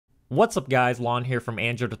What's up guys, Lon here from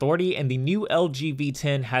Android Authority, and the new LG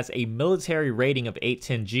V10 has a military rating of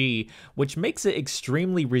 810G, which makes it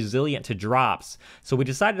extremely resilient to drops. So we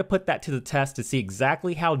decided to put that to the test to see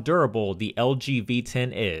exactly how durable the LG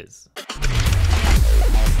V10 is.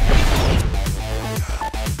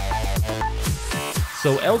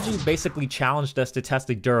 So LG basically challenged us to test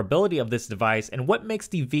the durability of this device, and what makes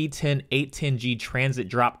the V10 810G transit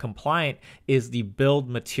drop compliant is the build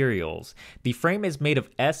materials. The frame is made of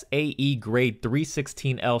SAE grade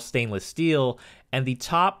 316L stainless steel, and the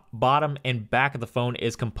top, bottom, and back of the phone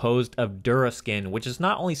is composed of Duraskin, which is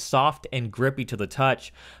not only soft and grippy to the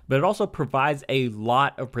touch, but it also provides a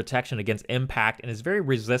lot of protection against impact and is very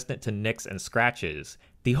resistant to nicks and scratches.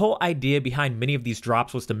 The whole idea behind many of these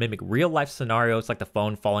drops was to mimic real-life scenarios like the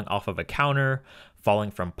phone falling off of a counter,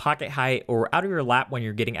 falling from pocket height, or out of your lap when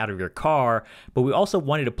you're getting out of your car, but we also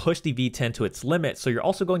wanted to push the V10 to its limit, so you're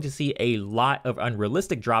also going to see a lot of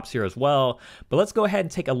unrealistic drops here as well. But let's go ahead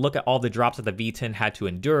and take a look at all the drops that the V10 had to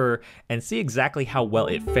endure and see exactly how well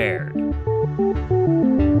it fared.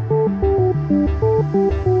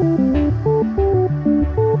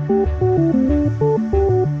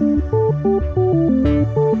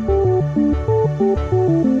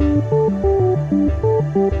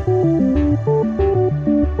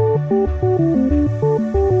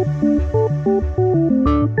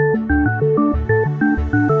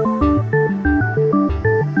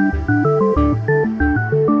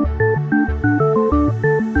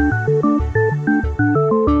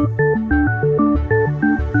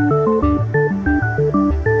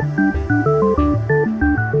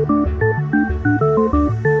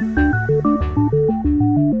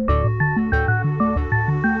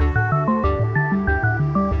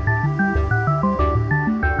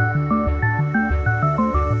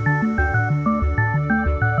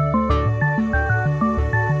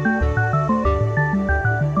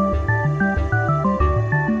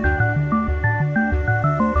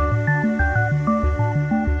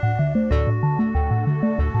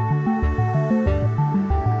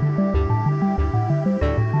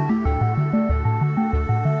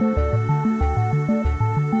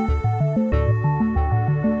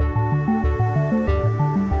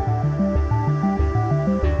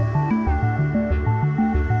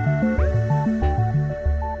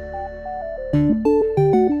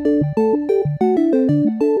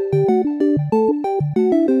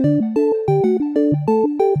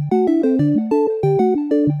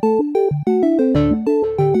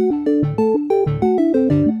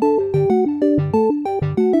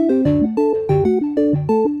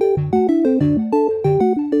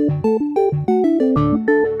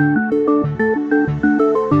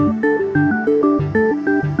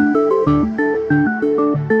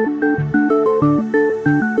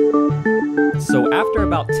 So after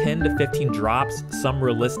about 10 to 15 drops, some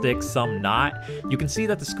realistic, some not, you can see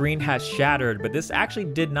that the screen has shattered, but this actually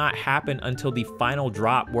did not happen until the final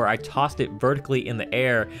drop where I tossed it vertically in the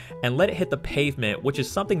air and let it hit the pavement, which is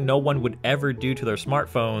something no one would ever do to their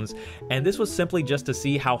smartphones, and this was simply just to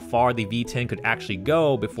see how far the V10 could actually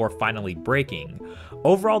go before finally breaking.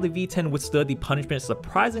 Overall, the V10 withstood the punishment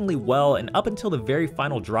surprisingly well, and up until the very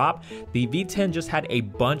final drop, the V10 just had a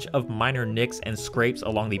bunch of minor nicks and scrapes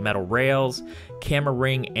along the metal rails, camera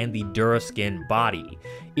ring, and the Duraskin body.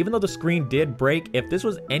 Even though the screen did break, if this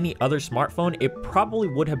was any other smartphone, it probably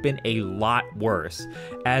would have been a lot worse.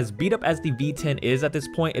 As beat up as the V10 is at this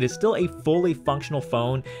point, it is still a fully functional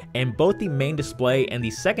phone, and both the main display and the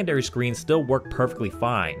secondary screen still work perfectly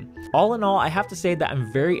fine. All in all, I have to say that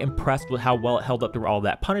I'm very impressed with how well it held up through all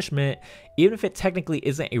that punishment, even if it technically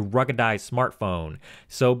isn't a ruggedized smartphone.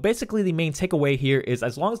 So basically the main takeaway here is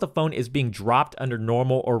as long as the phone is being dropped under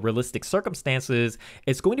normal or realistic circumstances,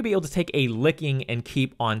 it's going to be able to take a licking and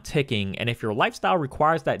keep on ticking, and if your lifestyle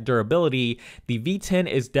requires that durability, the V10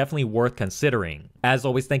 is definitely worth considering. As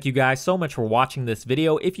always, thank you guys so much for watching this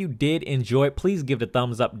video. If you did enjoy it, please give it a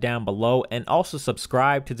thumbs up down below, and also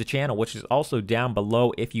subscribe to the channel, which is also down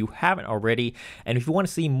below if you haven't already. And if you want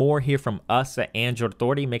to see more here from us at Android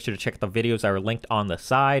Authority, make sure to check the videos that are linked on the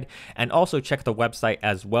side, and also check the website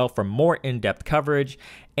as well for more in-depth coverage,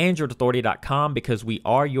 androidauthority.com, because we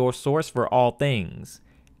are your source for all things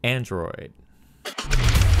Android.